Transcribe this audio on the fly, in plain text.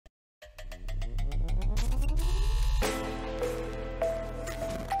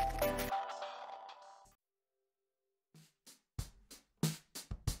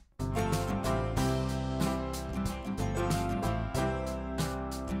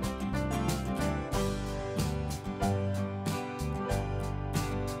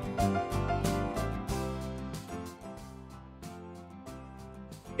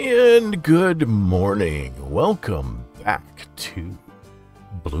And good morning. Welcome back to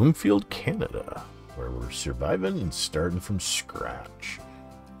Bloomfield, Canada, where we're surviving and starting from scratch.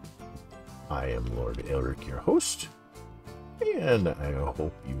 I am Lord Elric, your host, and I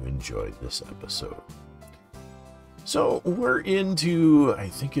hope you enjoyed this episode. So we're into, I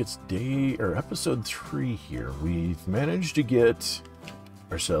think it's episode 3 here. We've managed to get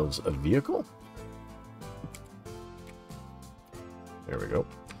ourselves a vehicle. There we go.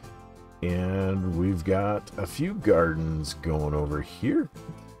 And we've got a few gardens going over here.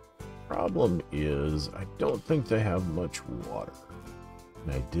 Problem is, I don't think they have much water.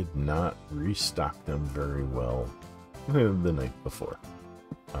 And I did not restock them very well the night before.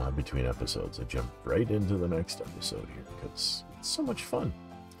 Between episodes, I jumped right into the next episode here because it's so much fun.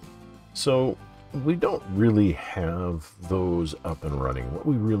 So we don't really have those up and running. What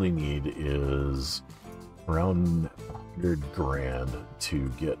we really need is around 100 grand to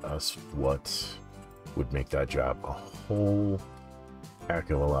get us what would make that job a whole heck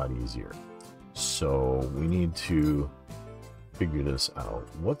of a lot easier. So we need to figure this out.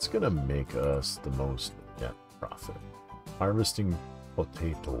 What's going to make us the most net profit? Harvesting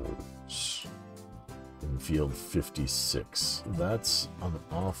potatoes in field 56. That's an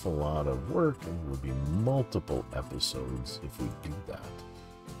awful lot of work, and will be multiple episodes if we do that.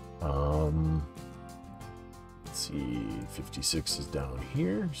 Let's see, 56 is down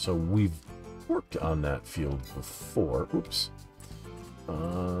here, so we've worked on that field before. Oops.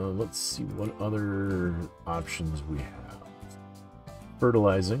 Let's see what other options we have.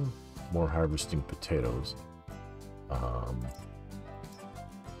 Fertilizing, more harvesting potatoes.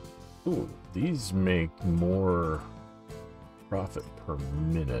 Ooh, these make more profit per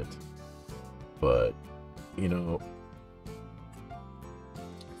minute, but you know,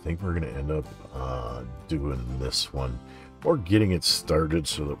 I think we're going to end up doing this one, or getting it started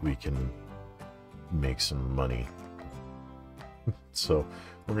so that we can make some money. So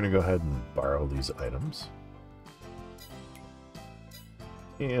we're going to go ahead and borrow these items.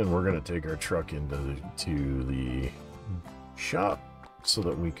 And we're going to take our truck into the shop so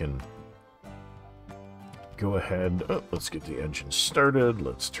that we can go ahead. Oh, let's get the engine started.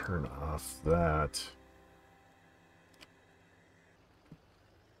 Let's turn off that.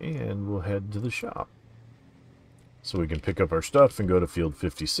 And we'll head to the shop so we can pick up our stuff and go to field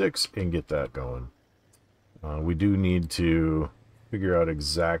 56 and get that going. We do need to figure out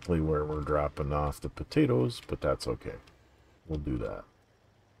exactly where we're dropping off the potatoes, but that's okay. We'll do that.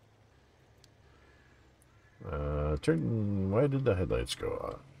 Why did the headlights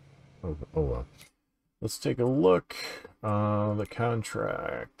go on? Oh well. Let's take a look. The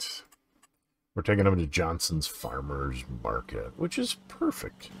contract. We're taking them to Johnson's Farmers Market, which is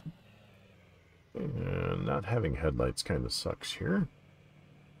perfect. And not having headlights kind of sucks here.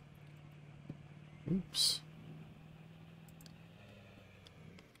 Oops.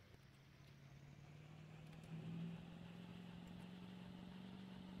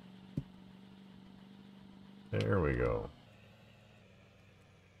 There we go.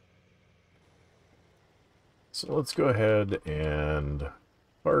 So let's go ahead and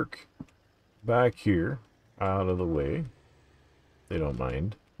park back here out of the way. They don't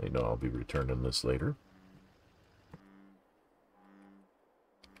mind. They know I'll be returning this later.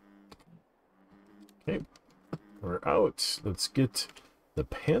 Okay, we're out. Let's get the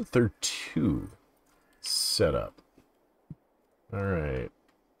Panther 2 set up. All right.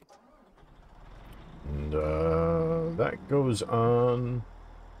 And that goes on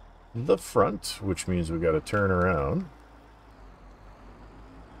the front, which means we got to turn around.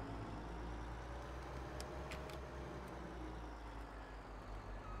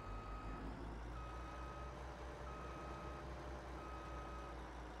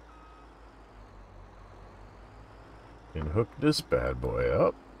 And hook this bad boy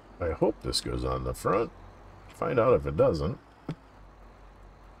up. I hope this goes on the front. Find out if it doesn't.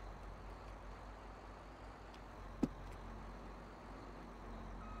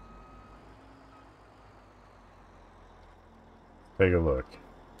 Take a look.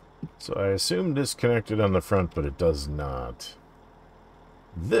 So I assume disconnected on the front, but it does not.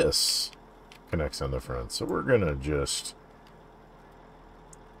 This connects on the front, so we're gonna just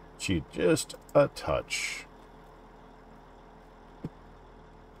cheat just a touch.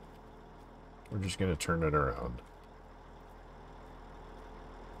 We're just gonna turn it around.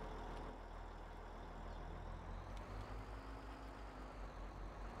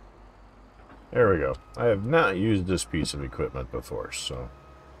 There we go. I have not used this piece of equipment before, so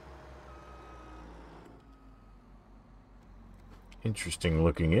interesting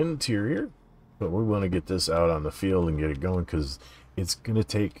looking interior. But we want to get this out on the field and get it going because it's going to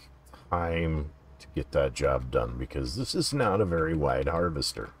take time to get that job done because this is not a very wide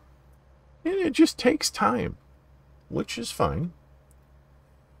harvester. And it just takes time, which is fine.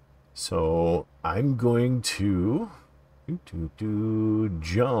 So I'm going to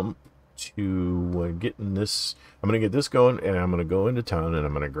jump to getting this. I'm going to get this going, and I'm going to go into town, and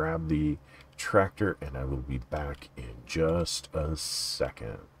I'm going to grab the tractor, and I will be back in just a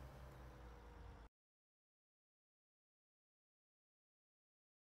second.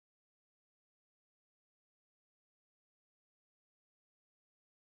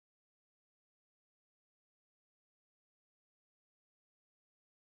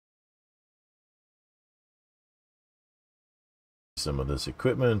 Some of this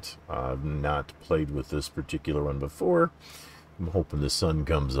equipment. I've not played with this particular one before. I'm hoping the sun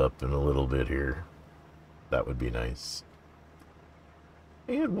comes up in a little bit here. That would be nice.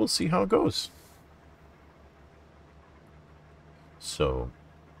 And we'll see how it goes. So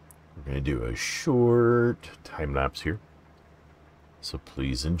we're going to do a short time lapse here. So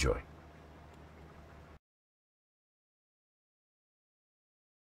please enjoy.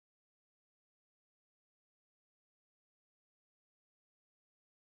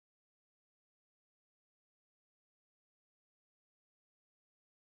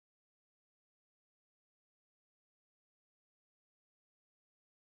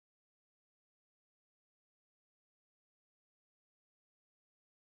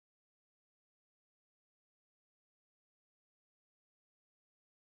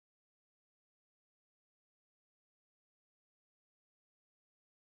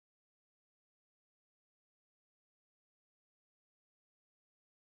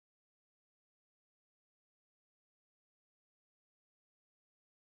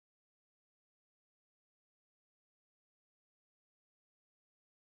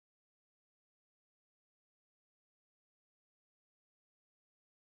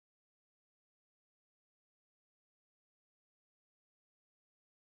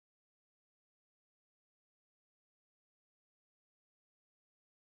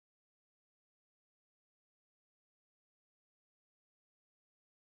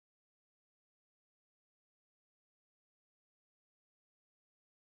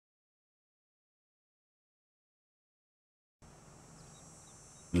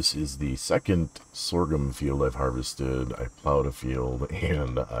 This is the second sorghum field I've harvested. I plowed a field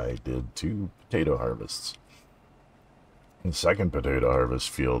and I did 2 potato harvests. The second potato harvest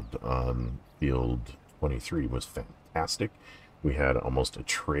field on field 23 was fantastic. We had almost a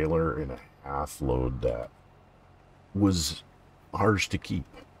trailer and a half load that was ours to keep.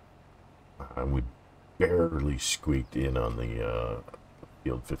 We barely squeaked in on the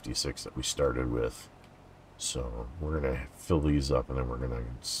field 56 that we started with. So we're going to fill these up and then we're going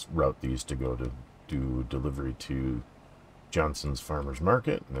to route these to go to do delivery to Johnson's Farmers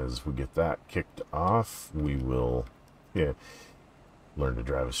Market. And as we get that kicked off, we will learn to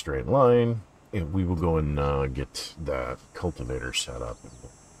drive a straight line. And we will go and get that cultivator set up and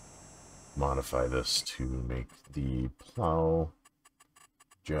we'll modify this to make the plow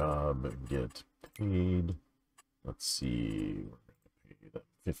job get paid. Let's see, we're going to pay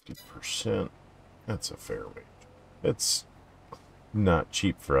that 50%. That's a fair wage. It's not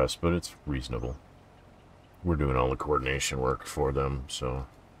cheap for us, but it's reasonable. We're doing all the coordination work for them, so.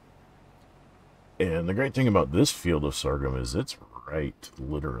 And the great thing about this field of sorghum is it's right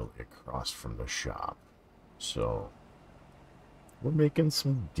literally across from the shop. So we're making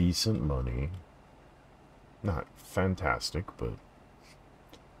some decent money. Not fantastic, but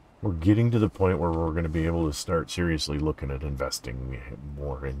we're getting to the point where we're going to be able to start seriously looking at investing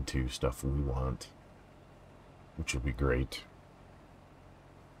more into stuff we want, which will be great.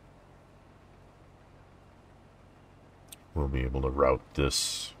 We'll be able to route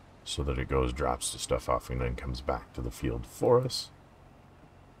this so that it goes, drops the stuff off, and then comes back to the field for us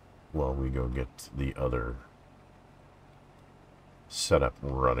while we go get the other setup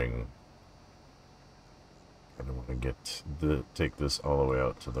running. I don't want to take this all the way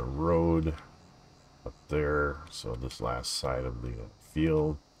out to the road up there. So this last side of the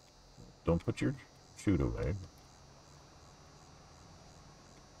field. Don't put your chute away.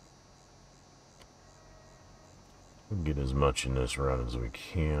 We'll get as much in this run as we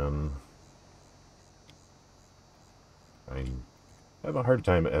can. I have a hard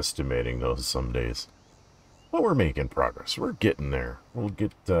time estimating those some days. But we're making progress. We're getting there. We'll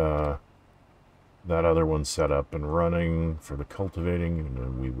get that other one set up and running for the cultivating, and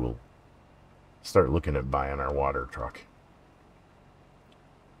then we will start looking at buying our water truck.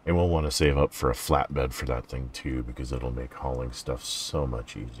 And we'll want to save up for a flatbed for that thing too, because it'll make hauling stuff so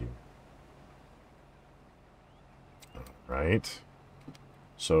much easier. right?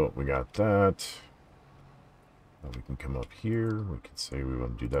 So we got that. Now we can come up here. We can say we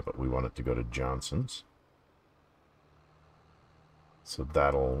want to do that, but we want it to go to Johnson's. So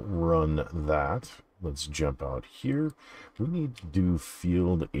that'll run that. Let's jump out here. We need to do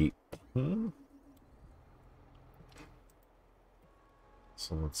field 18.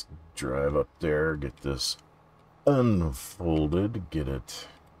 So let's drive up there, get this unfolded, get it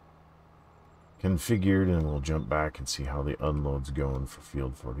configured, and we'll jump back and see how the unload's going for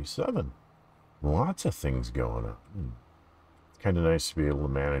field 47. Lots of things going on. It's kind of nice to be able to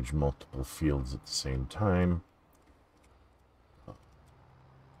manage multiple fields at the same time.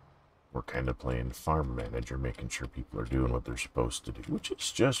 We're kind of playing farm manager, making sure people are doing what they're supposed to do, which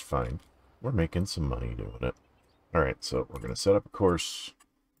is just fine. We're making some money doing it. All right, so we're going to set up a course.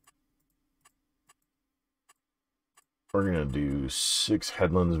 We're going to do 6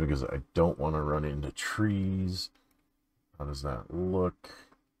 headlands because I don't want to run into trees. How does that look?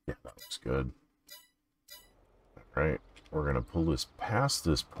 Yeah, that looks good. All right, we're going to pull this past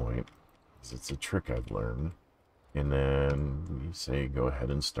this point because it's a trick I've learned. And then we say go ahead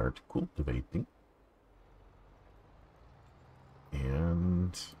and start cultivating.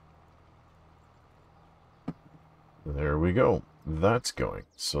 And there we go. That's going.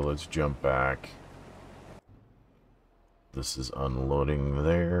 So let's jump back. This is unloading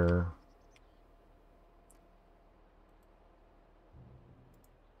there.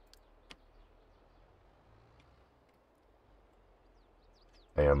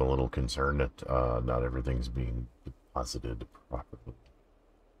 I am a little concerned that not everything's being deposited properly.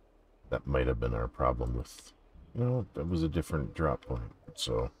 That might have been our problem with, you know, that was a different drop point.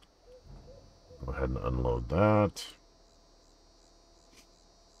 So go ahead and unload that.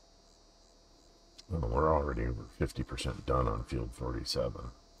 Well, we're already over 50% done on field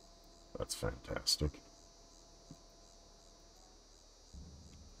 47. That's fantastic.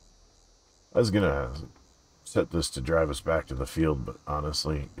 I was going to set this to drive us back to the field, but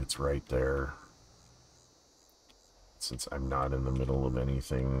honestly, it's right there. Since I'm not in the middle of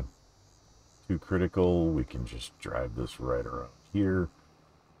anything too critical, we can just drive this right around here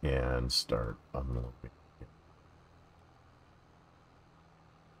and start unloading.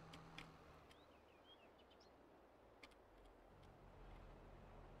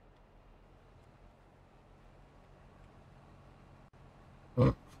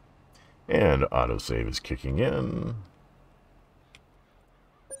 And autosave is kicking in.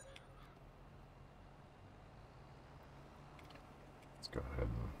 Let's go ahead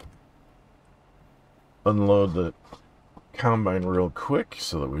and unload the combine real quick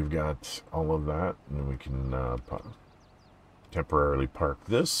so that we've got all of that, and we can temporarily park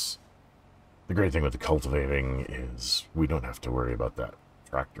this. The great thing with the cultivating is we don't have to worry about that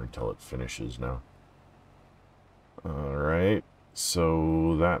tractor until it finishes now. All right.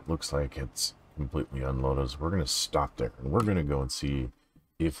 So that looks like it's completely unloaded. So we're going to stop there and we're going to go and see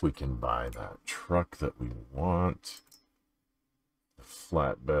if we can buy that truck that we want. The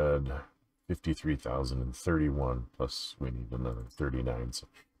flatbed, 53,031 plus we need another 39. So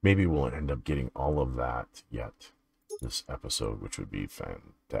maybe we'll end up getting all of that yet this episode, which would be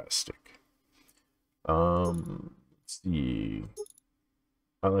fantastic. Let's see.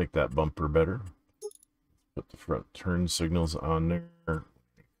 I like that bumper better. Put the front turn signals on there.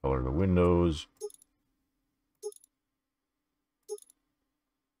 Color the windows.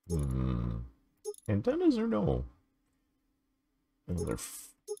 Antennas or no? They're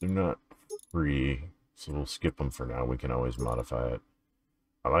not free, so we'll skip them for now. We can always modify it.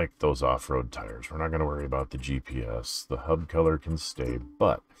 I like those off-road tires. We're not going to worry about the GPS. The hub color can stay,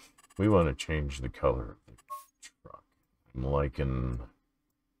 but we want to change the color of the truck. I'm liking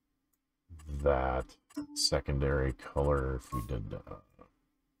that secondary color. If we did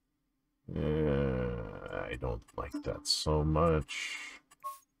I don't like that so much.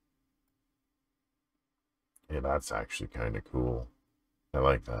 Yeah, that's actually kind of cool. I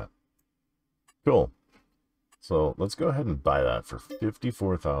like that. Cool. So let's go ahead and buy that for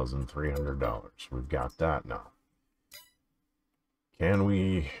 $54,300. We've got that now. Can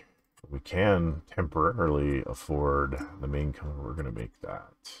we can temporarily afford the main color. We're going to make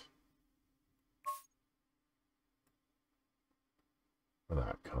that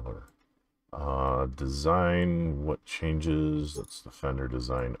that color. Design, what changes? That's the fender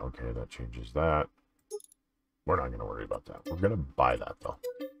design. Okay, that changes that. We're not going to worry about that. We're going to buy that though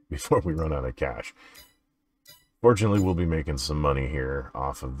before we run out of cash. Fortunately, we'll be making some money here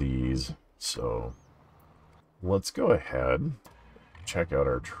off of these. So let's go ahead, check out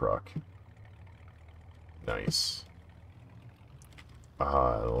our truck. Nice.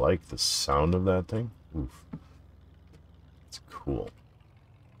 I like the sound of that thing. Oof. It's cool.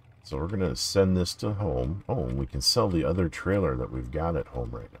 So we're going to send this to home. Oh, and we can sell the other trailer that we've got at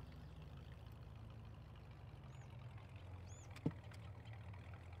home right now.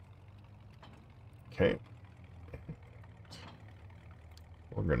 Okay.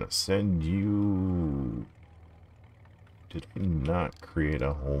 We're going to send you... Did we not create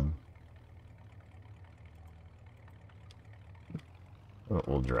a home? Oh,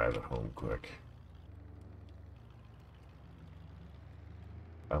 we'll drive it home quick.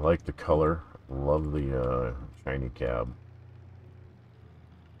 I like the color. Love the shiny cab.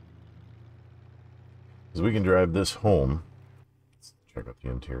 Because we can drive this home. Let's check out the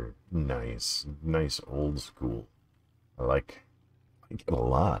interior. Nice. Nice old school. I like it a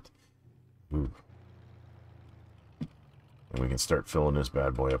lot. Ooh. And we can start filling this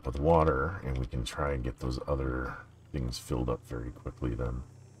bad boy up with water, and we can try and get those other things filled up very quickly then,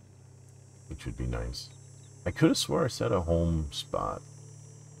 which would be nice. I could have swore I said a home spot.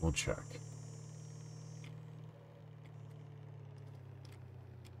 We'll check.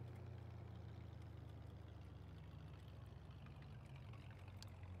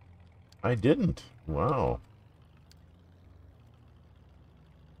 I didn't. Wow.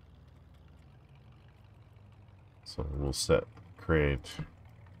 So we'll create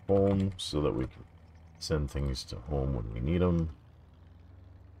home so that we can send things to home when we need them.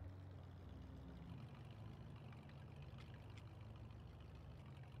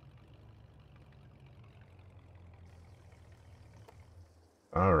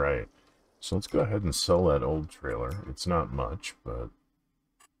 All right. So let's go ahead and sell that old trailer. It's not much, but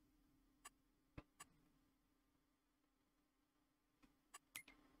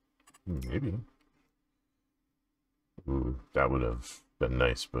maybe. Ooh, that would have been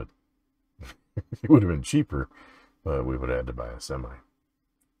nice, but it would have been cheaper, but we would have had to buy a semi.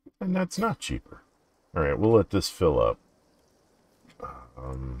 And that's not cheaper. All right, we'll let this fill up.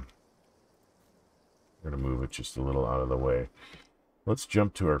 We're going to move it just a little out of the way. Let's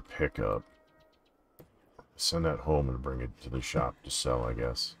jump to our pickup. Send that home and bring it to the shop to sell, I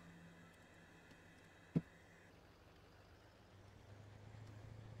guess.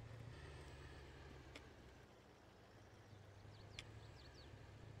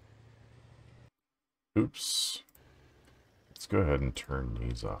 Oops. Let's go ahead and turn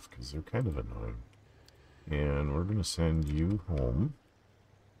these off because they're kind of annoying. And we're going to send you home.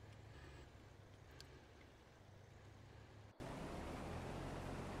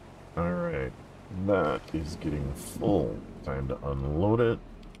 Alright. That is getting full. Time to unload it.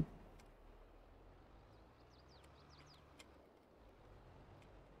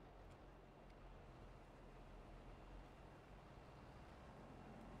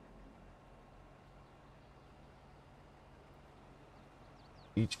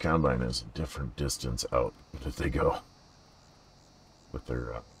 Each combine is a different distance out that they go with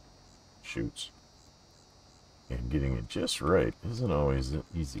their chutes. And getting it just right isn't always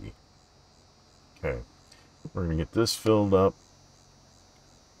easy. Okay, we're going to get this filled up.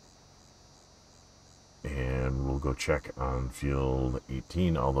 And we'll go check on field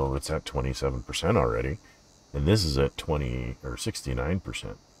 18, although it's at 27% already. And this is at 20 or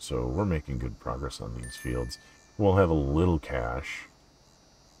 69%. So we're making good progress on these fields. We'll have a little cash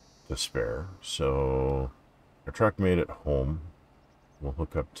to spare. So our truck made it home. We'll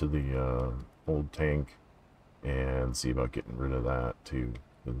hook up to the old tank and see about getting rid of that too.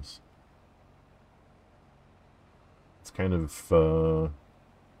 It's kind of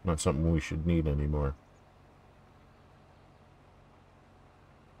not something we should need anymore.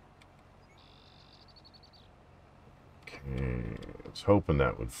 Okay, I was hoping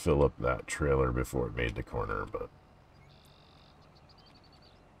that would fill up that trailer before it made the corner, but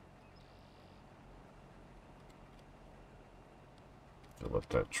fill up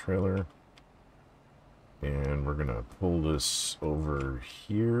that trailer. And we're gonna pull this over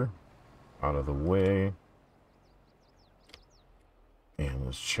here out of the way. And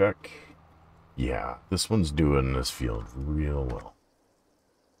let's check. Yeah, this one's doing this field real well.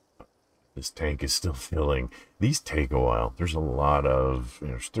 This tank is still filling. These take a while. There's a lot of,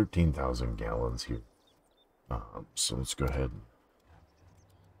 there's 13,000 gallons here. So let's go ahead and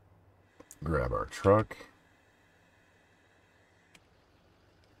grab our truck.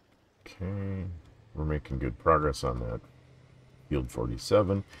 Okay, we're making good progress on that. Field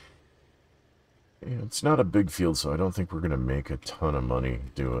 47. Yeah, it's not a big field, so I don't think we're going to make a ton of money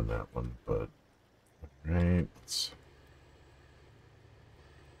doing that one, but right.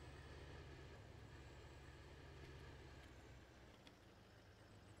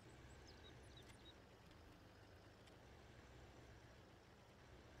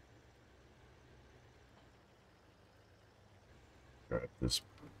 drive this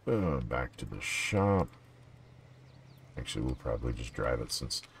back to the shop. Actually, we'll probably just drive it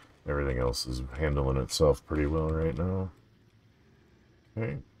since everything else is handling itself pretty well right now.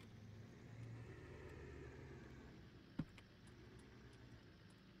 Okay.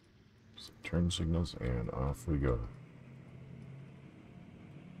 So turn signals and off we go.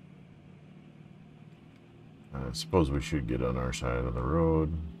 I suppose we should get on our side of the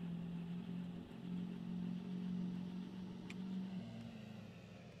road.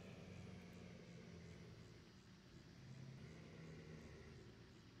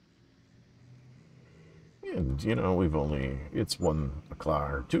 And, you know, it's 1 o'clock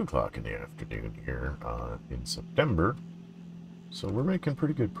or 2 o'clock in the afternoon here in September. So we're making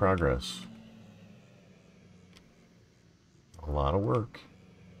pretty good progress. A lot of work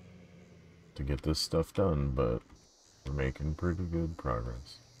to get this stuff done, but we're making pretty good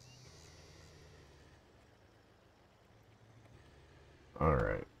progress. All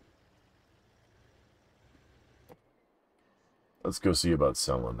right. Let's go see about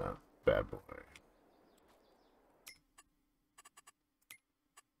selling that bad boy.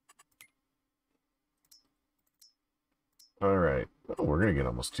 All right. Oh, we're going to get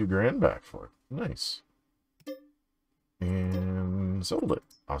almost $2,000 back for it. Nice. And sold it.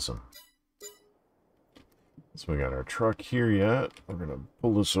 Awesome. So we got our truck here yet. We're going to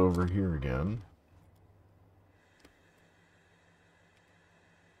pull this over here again.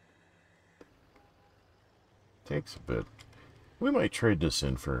 Takes a bit. We might trade this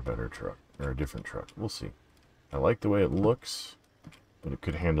in for a better truck, or a different truck. We'll see. I like the way it looks, but it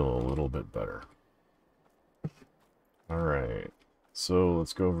could handle a little bit better. Alright, so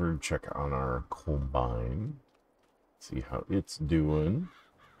let's go over and check on our combine. See how it's doing.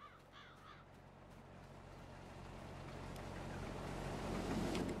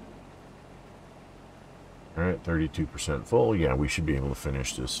 Alright, 32% full. Yeah, we should be able to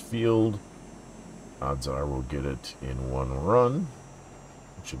finish this field. Odds are we'll get it in 1 run,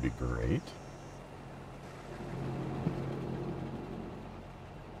 which should be great.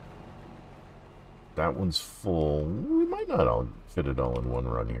 That one's full. We might not all fit it all in 1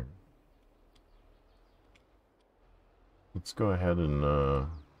 run here. Let's go ahead and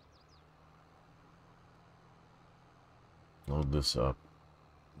load this up.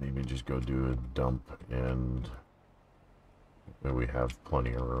 Maybe just go do a dump, and we have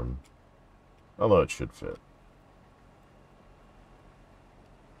plenty of room. Although it should fit.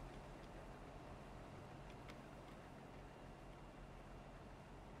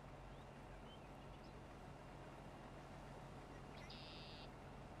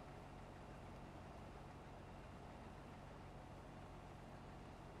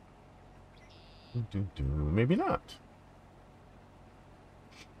 Maybe not.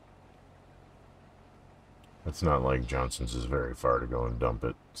 It's not like Johnson's is very far to go and dump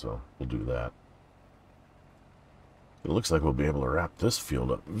it, so we'll do that. It looks like we'll be able to wrap this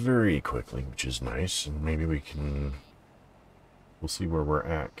field up very quickly, which is nice, and maybe we'll see where we're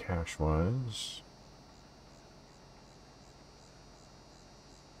at cash-wise.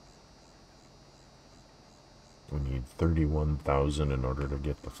 We need 31,000 in order to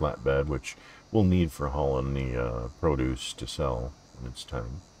get the flatbed, which we'll need for hauling the produce to sell when it's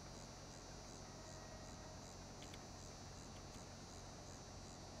time.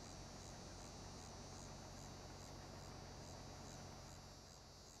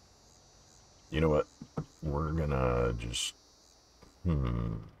 You know what? We're gonna just...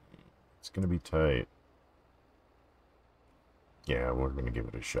 It's gonna be tight. Yeah, we're gonna give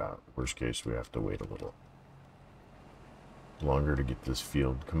it a shot. Worst case, we have to wait a little longer to get this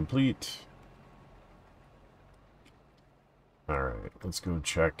field complete. Alright, let's go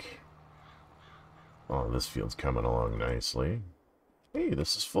check. Oh, this field's coming along nicely. Hey,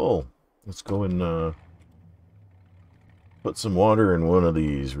 this is full. Let's go and put some water in one of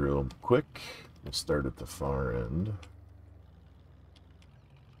these real quick. We'll start at the far end.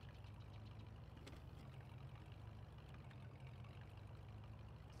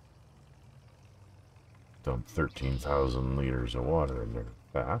 Dump 13,000 liters of water in there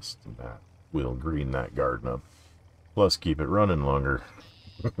fast, and that will green that garden up. Plus keep it running longer.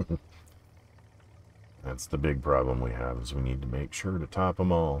 That's the big problem we have, is we need to make sure to top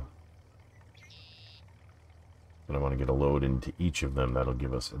them all. But I want to get a load into each of them. That'll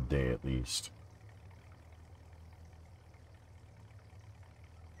give us a day at least.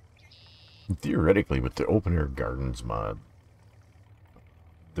 Theoretically, with the open air gardens mod,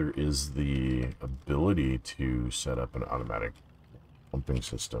 there is the ability to set up an automatic pumping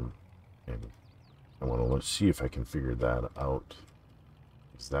system, and I want to see if I can figure that out,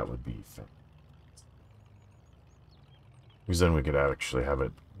 because that would be fun. Because then we could actually have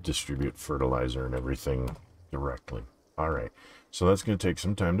it distribute fertilizer and everything directly. All right, so that's going to take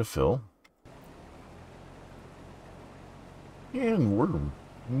some time to fill. And we're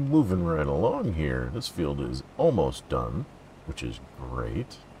moving right along here. This field is almost done, which is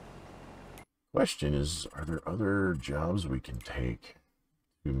great. Question is, are there other jobs we can take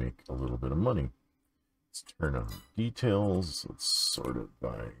to make a little bit of money? Let's turn on details. Let's sort it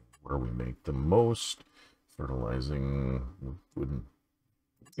by where we make the most. Fertilizing wouldn't.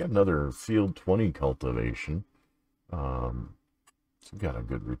 Got another field 20 cultivation. So we've got a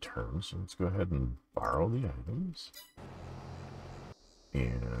good return. So let's go ahead and borrow the items.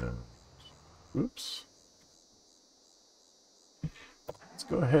 And oops. Let's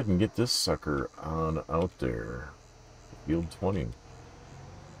go ahead and get this sucker on out there. Field 20.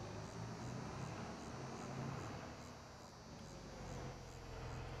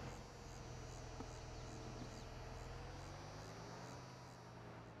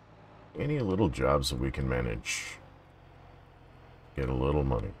 Any little jobs that we can manage. Get a little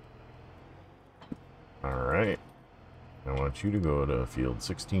money. Alright. I want you to go to field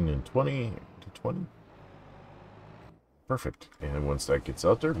 16 and 20 to 20. Perfect. And once that gets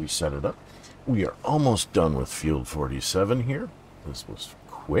out there, we set it up. We are almost done with field 47 here. This was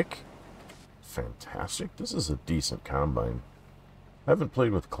quick. Fantastic. This is a decent combine. I haven't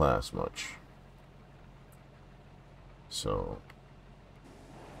played with class much. So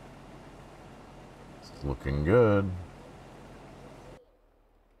it's looking good.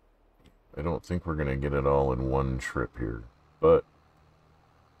 I don't think we're going to get it all in one trip here, but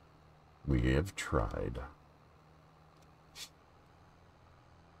we have tried.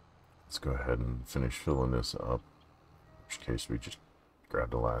 Let's go ahead and finish filling this up, in which case we just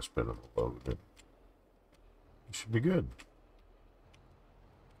grab the last bit of the load and it should be good.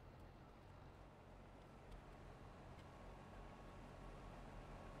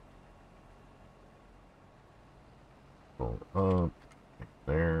 Pull up,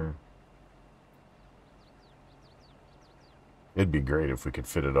 there. It'd be great if we could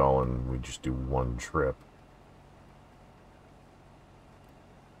fit it all and we just do one trip.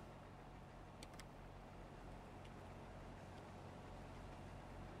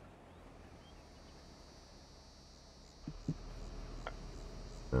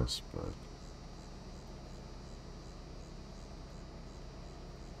 This, but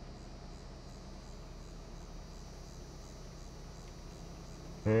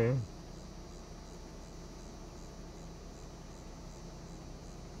okay.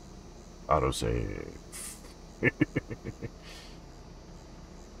 Autosave.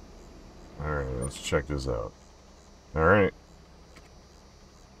 Alright, let's check this out. Alright.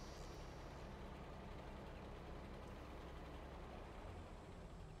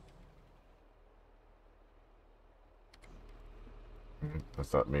 I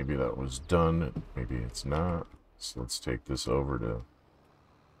thought maybe that was done. Maybe it's not. So let's take this over to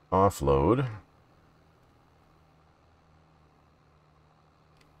offload.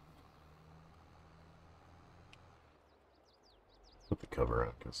 Put the cover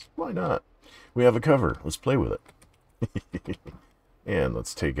on, because why not? We have a cover. Let's play with it. And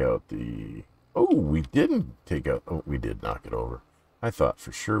let's take out the... Oh, we didn't take out... Oh, we did knock it over. I thought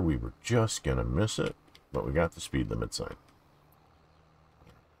for sure we were just going to miss it, but we got the speed limit sign.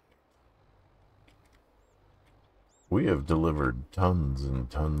 We have delivered tons and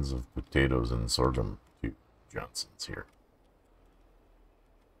tons of potatoes and sorghum to Johnson's here.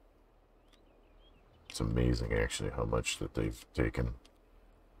 It's amazing, actually, how much that they've taken.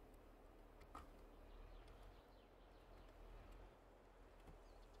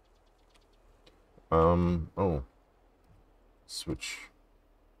 Oh. Switch.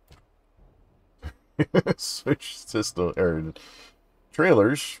 Switch system, or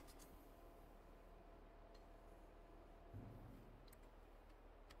trailers.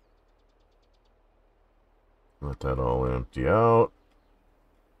 Let that all empty out.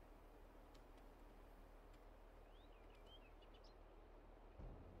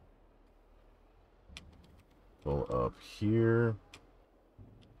 Pull up here.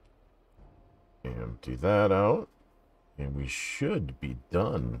 Empty that out. And we should be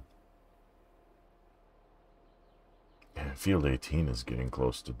done. And field 18 is getting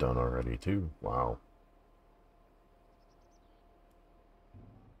close to done already too. Wow.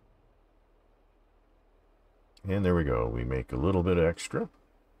 And there we go. We make a little bit extra.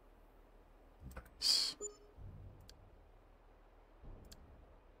 Nice.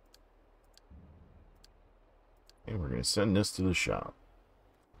 And we're going to send this to the shop.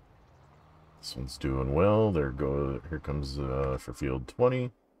 This one's doing well. Here comes for field 20.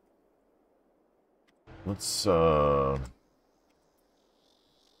 Let's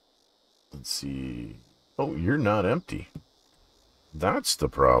Let's see. Oh, you're not empty. That's the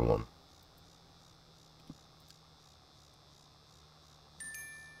problem.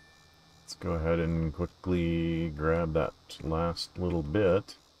 Let's go ahead and quickly grab that last little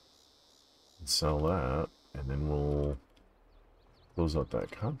bit and sell that, and then we'll close out that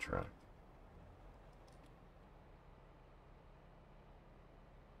contract.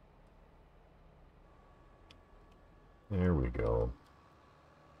 There we go.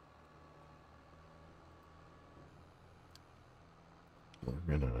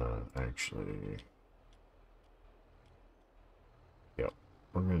 We're gonna actually... Yep,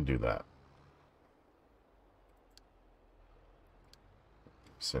 we're gonna do that.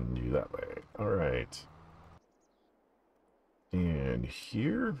 Send you that way. Alright. And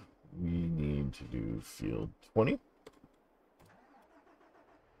here, we need to do field 20.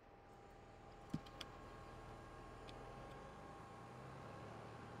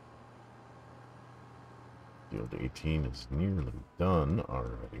 Field 18 is nearly done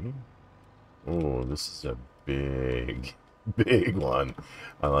already. Oh, this is a big, big one.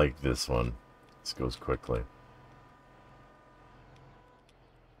 I like this one. This goes quickly.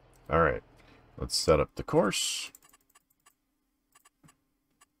 Alright, let's set up the course.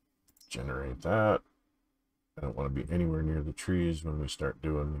 Generate that. I don't want to be anywhere near the trees when we start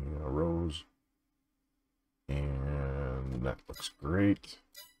doing the rows. And that looks great.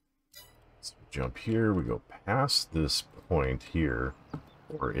 So we jump here, we go past this point here,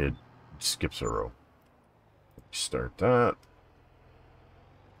 or it skips a row. Start that.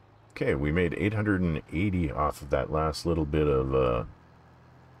 Okay, we made 880 off of that last little bit of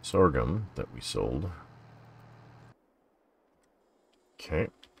sorghum that we sold. Okay,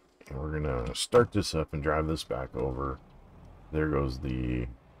 and we're gonna start this up and drive this back over. There goes the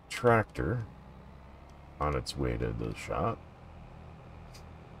tractor on its way to the shop.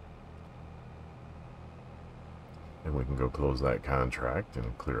 And we can go close that contract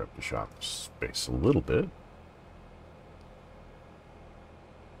and clear up the shop space a little bit.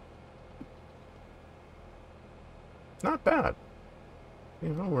 Not bad. You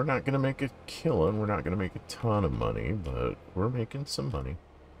know, we're not going to make a killing. We're not going to make a ton of money, but we're making some money.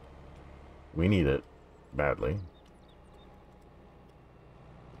 We need it badly.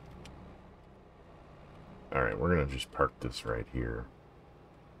 Alright, we're going to just park this right here.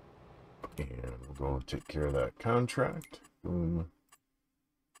 And we'll go take care of that contract. Boom.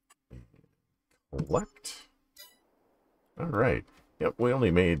 And collect. Alright. Yep, we only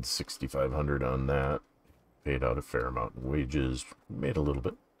made $6,500 on that. Paid out a fair amount in wages. Made a little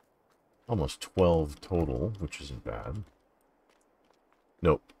bit. Almost 12 total, which isn't bad.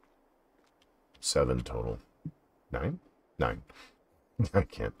 Nope. 7 total. 9? 9. I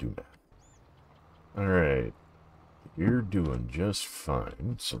can't do math. Alright. You're doing just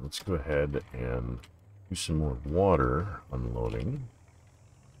fine. So let's go ahead and do some more water unloading.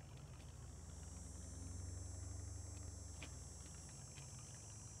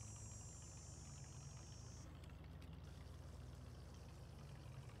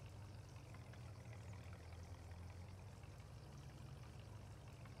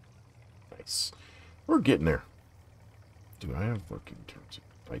 Nice. We're getting there. Do I have working terms?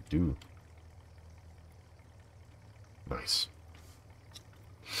 I do. Nice.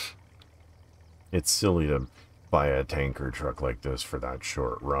 It's silly to buy a tanker truck like this for that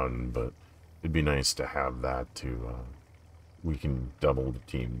short run, but it'd be nice to have that to... we can double the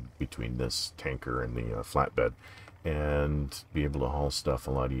team between this tanker and the flatbed and be able to haul stuff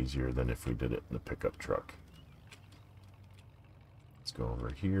a lot easier than if we did it in the pickup truck. Let's go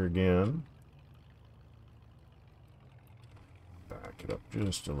over here again. Back it up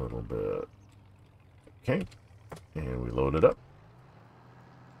just a little bit. Okay. And we load it up.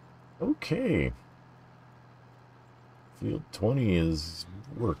 Okay. Field 20 is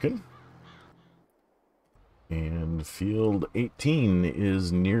working. And field 18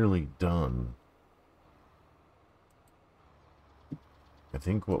 is nearly done. I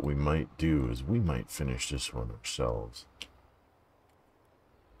think what we might do is we might finish this one ourselves.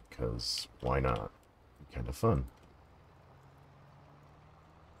 Because why not? Kind of fun.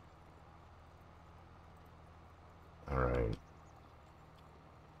 Alright.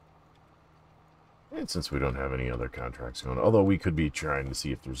 And since we don't have any other contracts going, although we could be trying to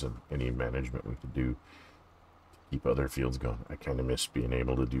see if there's any management we could do to keep other fields going. I kind of miss being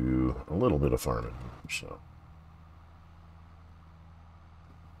able to do a little bit of farming. So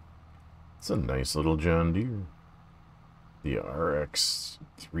it's a nice little John Deere. The RX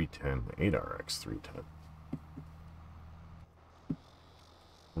 310, 8RX 310.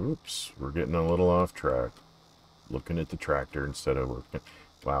 Oops, we're getting a little off track. Looking at the tractor instead of working.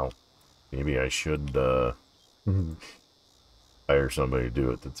 Wow. Maybe I should hire somebody to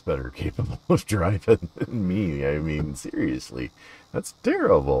do it that's better capable of driving than me. I mean, seriously, that's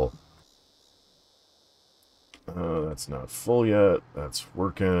terrible. That's not full yet. That's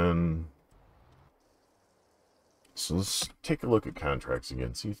working. So let's take a look at contracts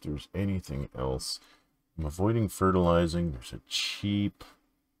again, see if there's anything else. I'm avoiding fertilizing. There's a cheap,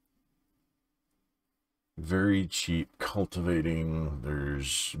 very cheap cultivating.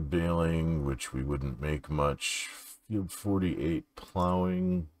 There's baling, which we wouldn't make much. Field 48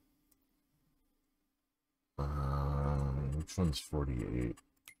 plowing. Which one's 48?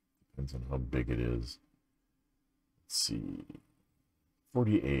 Depends on how big it is. Let's see.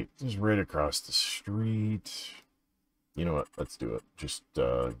 48 is right across the street. You know what? Let's do it. Just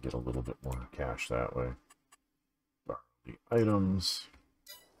get a little bit more cash that way. Borrow the items.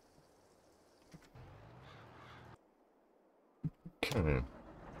 Okay.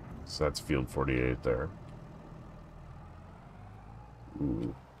 So that's field 48 there.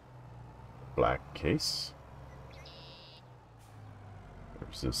 Ooh. Black case.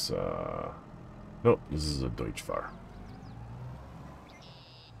 There's this, nope, this is a Deutschfahr.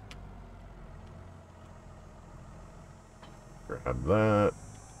 Grab that.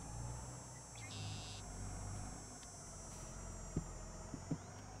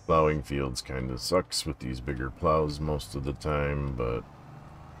 Plowing fields kind of sucks with these bigger plows most of the time, but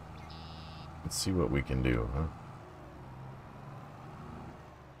let's see what we can do, huh?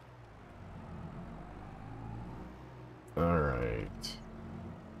 All right.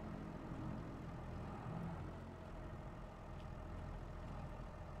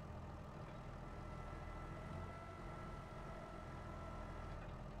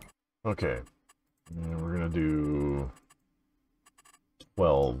 Okay, and we're gonna do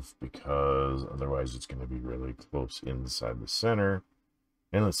 12 because otherwise it's gonna be really close inside the center.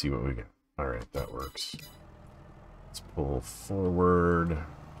 And let's see what we get. All right, that works. Let's pull forward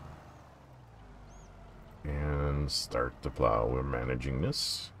and start the plow. We're managing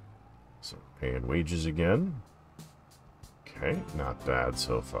this. So paying wages again. Okay, not bad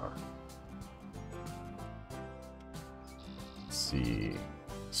so far. Let's see.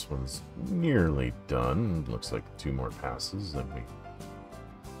 This one's nearly done. Looks like 2 more passes, then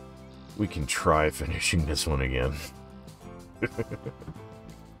we can try finishing this one again.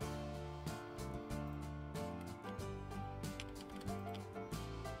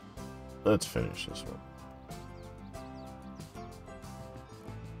 Let's finish this one.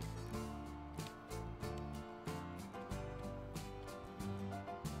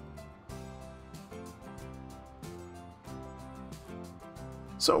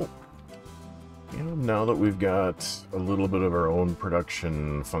 So, you know, now that we've got a little bit of our own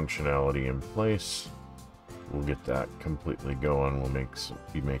production functionality in place, we'll get that completely going. We'll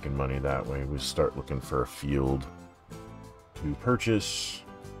be making money that way. We'll start looking for a field to purchase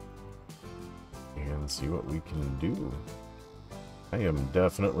and see what we can do. I am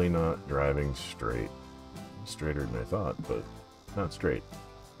definitely not driving straight. Straighter than I thought, but not straight.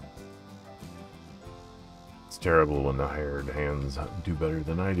 It's terrible when the hired hands do better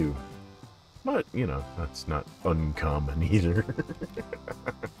than I do. But, you know, that's not uncommon either.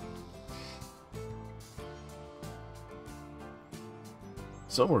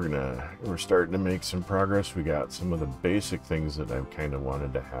 So we're starting to make some progress. We got some of the basic things that I've kind of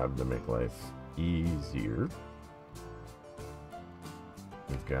wanted to have to make life easier.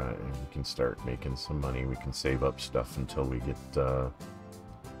 We can start making some money. We can save up stuff until we get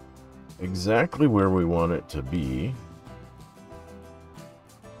exactly where we want it to be.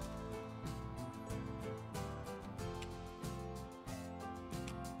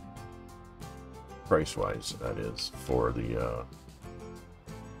 Price-wise, that is, for the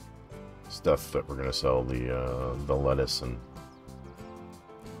stuff that we're going to sell, the lettuce and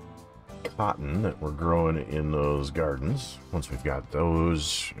cotton that we're growing in those gardens. Once we've got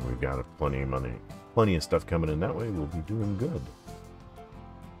those, and we've got plenty of money, plenty of stuff coming in that way, we'll be doing good.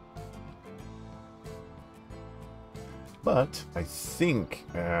 But I think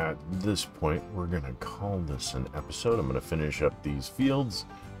at this point we're going to call this an episode. I'm going to finish up these fields,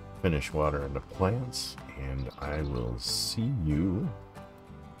 finish watering the plants, and I will see you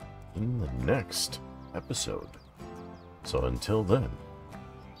in the next episode. So until then,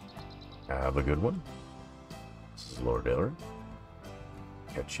 have a good one. This is Lord Ellery.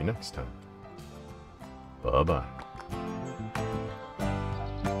 Catch you next time. Bye-bye.